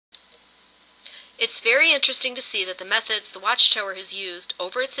It's very interesting to see that the methods the Watchtower has used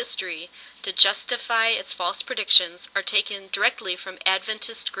over its history to justify its false predictions are taken directly from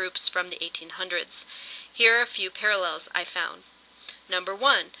Adventist groups from the 1800s. Here are a few parallels I found. Number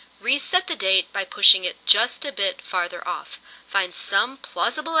 1. Reset the date by pushing it just a bit farther off. Find some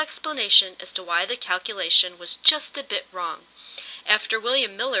plausible explanation as to why the calculation was just a bit wrong. After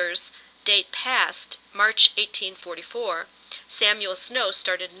William Miller's date passed, March 1844, Samuel Snow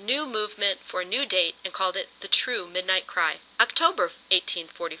started a new movement for a new date and called it the True Midnight Cry, October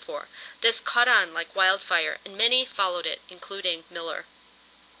 1844. This caught on like wildfire, and many followed it, including Miller.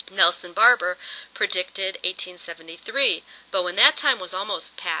 Nelson Barber predicted 1873, but when that time was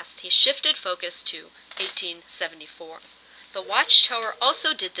almost past, he shifted focus to 1874. The Watchtower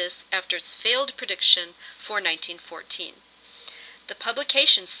also did this after its failed prediction for 1914. The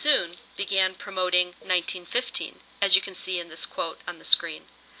publication soon began promoting 1915, as you can see in this quote on the screen.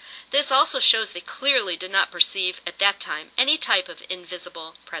 This also shows they clearly did not perceive at that time any type of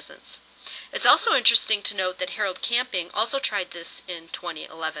invisible presence. It's also interesting to note that Harold Camping also tried this in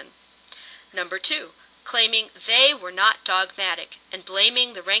 2011. Number 2, claiming they were not dogmatic and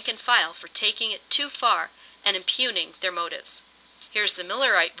blaming the rank and file for taking it too far and impugning their motives. Here's the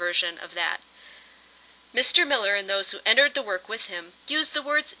Millerite version of that. Mr. Miller and those who entered the work with him used the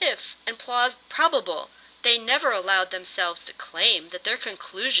words if and probable. They never allowed themselves to claim that their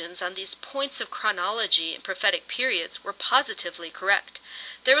conclusions on these points of chronology and prophetic periods were positively correct.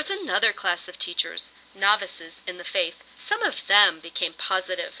 There was another class of teachers, novices in the faith. Some of them became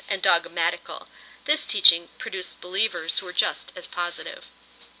positive and dogmatical. This teaching produced believers who were just as positive.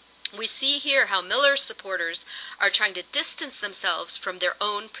 We see here how Miller's supporters are trying to distance themselves from their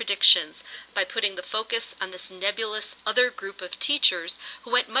own predictions by putting the focus on this nebulous other group of teachers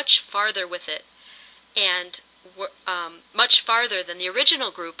who went much farther with it, and much farther than the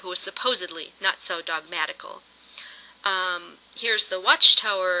original group who was supposedly not so dogmatical. Here's the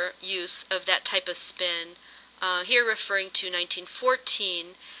Watchtower use of that type of spin, here referring to 1914.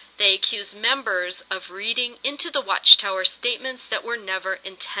 They accuse members of reading into the Watchtower statements that were never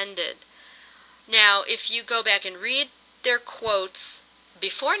intended. Now, if you go back and read their quotes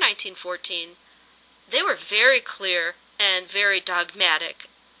before 1914, they were very clear and very dogmatic.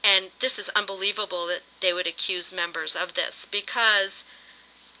 And this is unbelievable that they would accuse members of this, because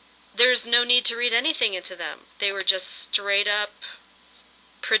there's no need to read anything into them. They were just straight up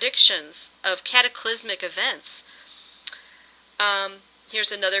predictions of cataclysmic events.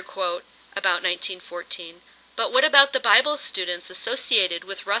 Here's another quote about 1914. But what about the Bible students associated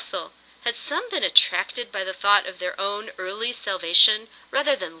with Russell? Had some been attracted by the thought of their own early salvation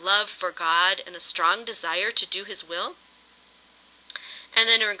rather than love for God and a strong desire to do His will? And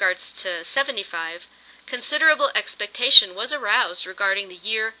then in regards to 75, considerable expectation was aroused regarding the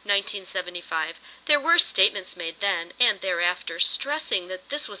year 1975. There were statements made then and thereafter stressing that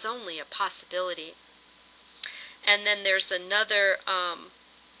this was only a possibility. And then there's another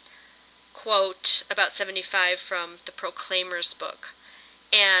quote about 75 from the Proclaimer's book.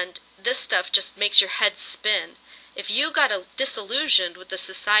 And this stuff just makes your head spin. If you got disillusioned with the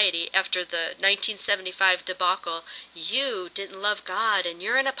society after the 1975 debacle, you didn't love God and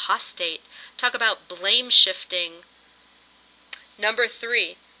you're an apostate. Talk about blame shifting. Number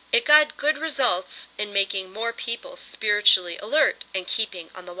 3, it got good results in making more people spiritually alert and keeping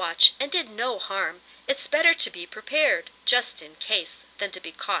on the watch, and did no harm. It's better to be prepared, just in case, than to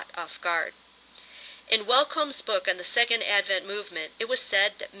be caught off guard. In Welcome's book on the Second Advent movement, it was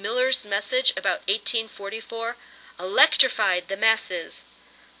said that Miller's message about 1844 electrified the masses.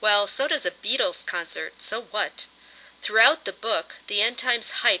 Well, so does a Beatles concert, so what? Throughout the book, the end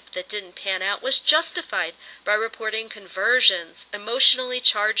times hype that didn't pan out was justified by reporting conversions, emotionally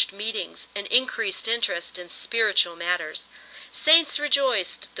charged meetings, and increased interest in spiritual matters. Saints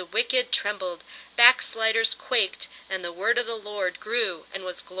rejoiced, the wicked trembled, backsliders quaked, and the word of the Lord grew and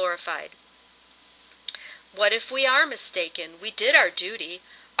was glorified. What if we are mistaken? We did our duty.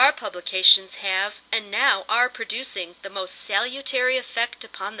 Our publications have, and now are producing, the most salutary effect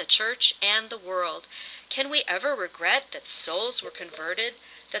upon the church and the world. Can we ever regret that souls were converted,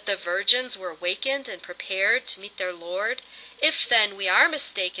 that the virgins were awakened and prepared to meet their Lord? If then we are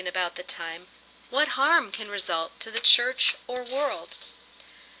mistaken about the time, what harm can result to the church or world?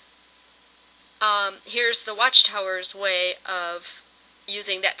 Here's the Watchtower's way of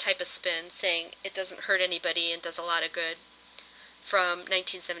using that type of spin, saying it doesn't hurt anybody and does a lot of good, from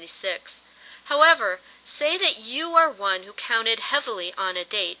 1976. However, say that you are one who counted heavily on a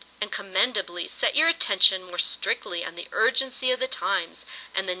date and commendably set your attention more strictly on the urgency of the times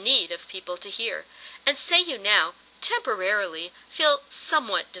and the need of people to hear, and say you now, temporarily, feel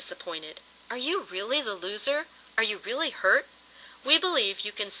somewhat disappointed. Are you really the loser? Are you really hurt? We believe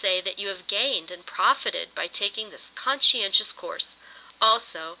you can say that you have gained and profited by taking this conscientious course.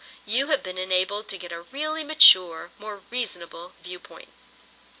 Also, you have been enabled to get a really mature, more reasonable viewpoint.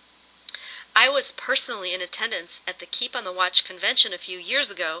 I was personally in attendance at the Keep on the Watch convention a few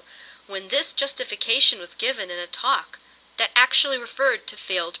years ago when this justification was given in a talk that actually referred to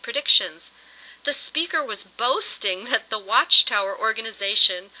failed predictions. The speaker was boasting that the Watchtower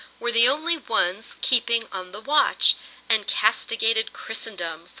organization were the only ones keeping on the watch and castigated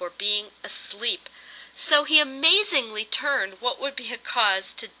Christendom for being asleep. So he amazingly turned what would be a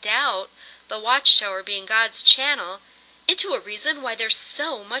cause to doubt the Watchtower being God's channel into a reason why they're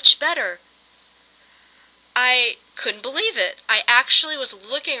so much better. I couldn't believe it. I actually was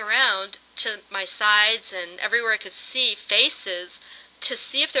looking around to my sides and everywhere I could see faces to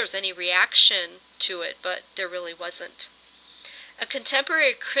see if there was any reaction to it, but there really wasn't. A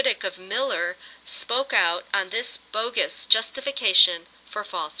contemporary critic of Miller spoke out on this bogus justification for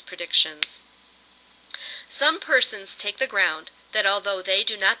false predictions. Some persons take the ground that although they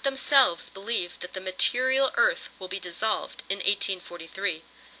do not themselves believe that the material earth will be dissolved in 1843,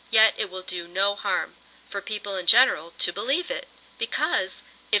 yet it will do no harm for people in general to believe it, because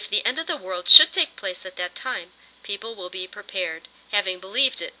if the end of the world should take place at that time, people will be prepared, having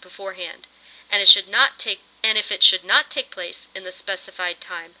believed it beforehand, and if it should not take place in the specified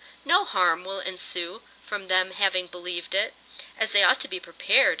time, no harm will ensue from them having believed it, as they ought to be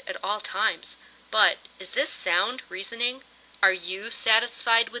prepared at all times. But is this sound reasoning? Are you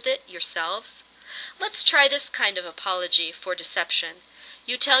satisfied with it yourselves? Let's try this kind of apology for deception.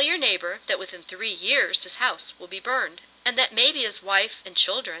 You tell your neighbor that within 3 years his house will be burned, and that maybe his wife and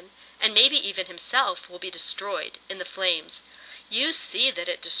children, and maybe even himself, will be destroyed in the flames. You see that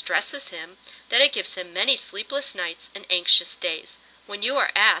it distresses him, that it gives him many sleepless nights and anxious days. When you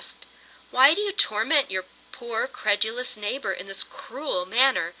are asked, "Why do you torment your poor credulous neighbor in this cruel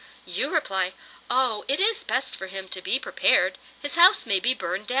manner?" you reply, "Oh, it is best for him to be prepared. His house may be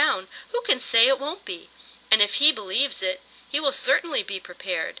burned down. Who can say it won't be? And if he believes it, he will certainly be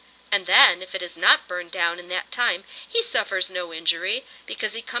prepared. And then, if it is not burned down in that time, he suffers no injury,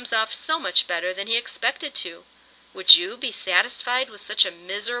 because he comes off so much better than he expected to." Would you be satisfied with such a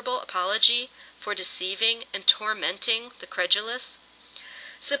miserable apology for deceiving and tormenting the credulous?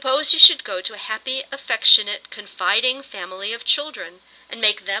 Suppose you should go to a happy, affectionate, confiding family of children, and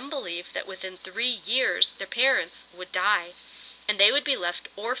make them believe that within 3 years their parents would die, and they would be left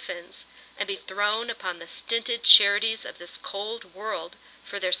orphans, and be thrown upon the stinted charities of this cold world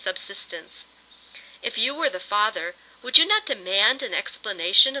for their subsistence. If you were the father, would you not demand an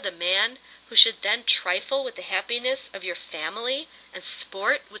explanation of the man who should then trifle with the happiness of your family and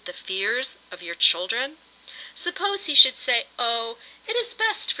sport with the fears of your children? Suppose he should say, "Oh, it is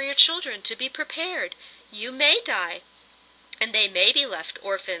best for your children to be prepared. You may die, and they may be left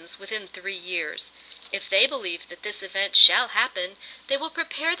orphans within 3 years. If they believe that this event shall happen, they will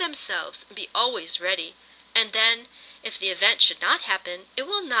prepare themselves and be always ready. And then, if the event should not happen, it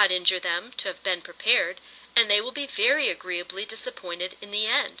will not injure them to have been prepared, and they will be very agreeably disappointed in the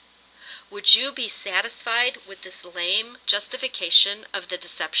end." Would you be satisfied with this lame justification of the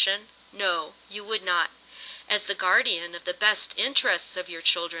deception? No, you would not. As the guardian of the best interests of your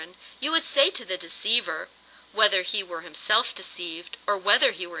children, you would say to the deceiver, whether he were himself deceived or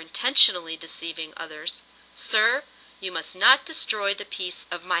whether he were intentionally deceiving others, "Sir, you must not destroy the peace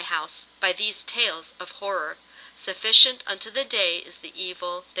of my house by these tales of horror. Sufficient unto the day is the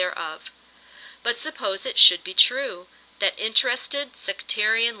evil thereof." But suppose it should be true that interested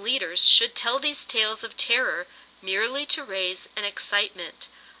sectarian leaders should tell these tales of terror merely to raise an excitement,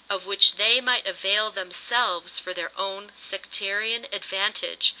 of which they might avail themselves for their own sectarian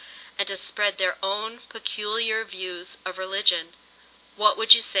advantage, and to spread their own peculiar views of religion. What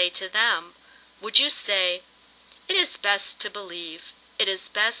would you say to them? Would you say, "It is best to believe, it is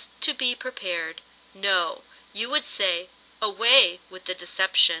best to be prepared"? No, you would say, "Away with the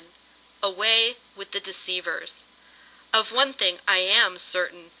deception, away with the deceivers." Of one thing I am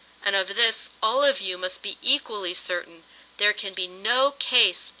certain, and of this all of you must be equally certain: there can be no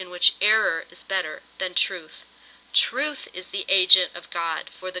case in which error is better than truth. Truth is the agent of God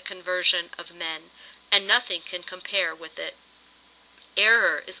for the conversion of men, and nothing can compare with it.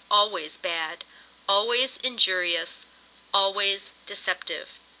 Error is always bad, always injurious, always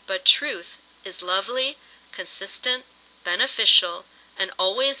deceptive, but truth is lovely, consistent, beneficial, and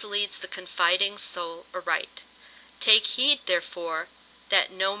always leads the confiding soul aright. Take heed, therefore,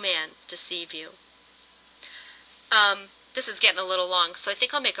 that no man deceive you. This is getting a little long, so I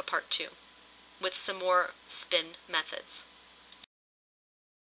think I'll make a part 2 with some more spin methods.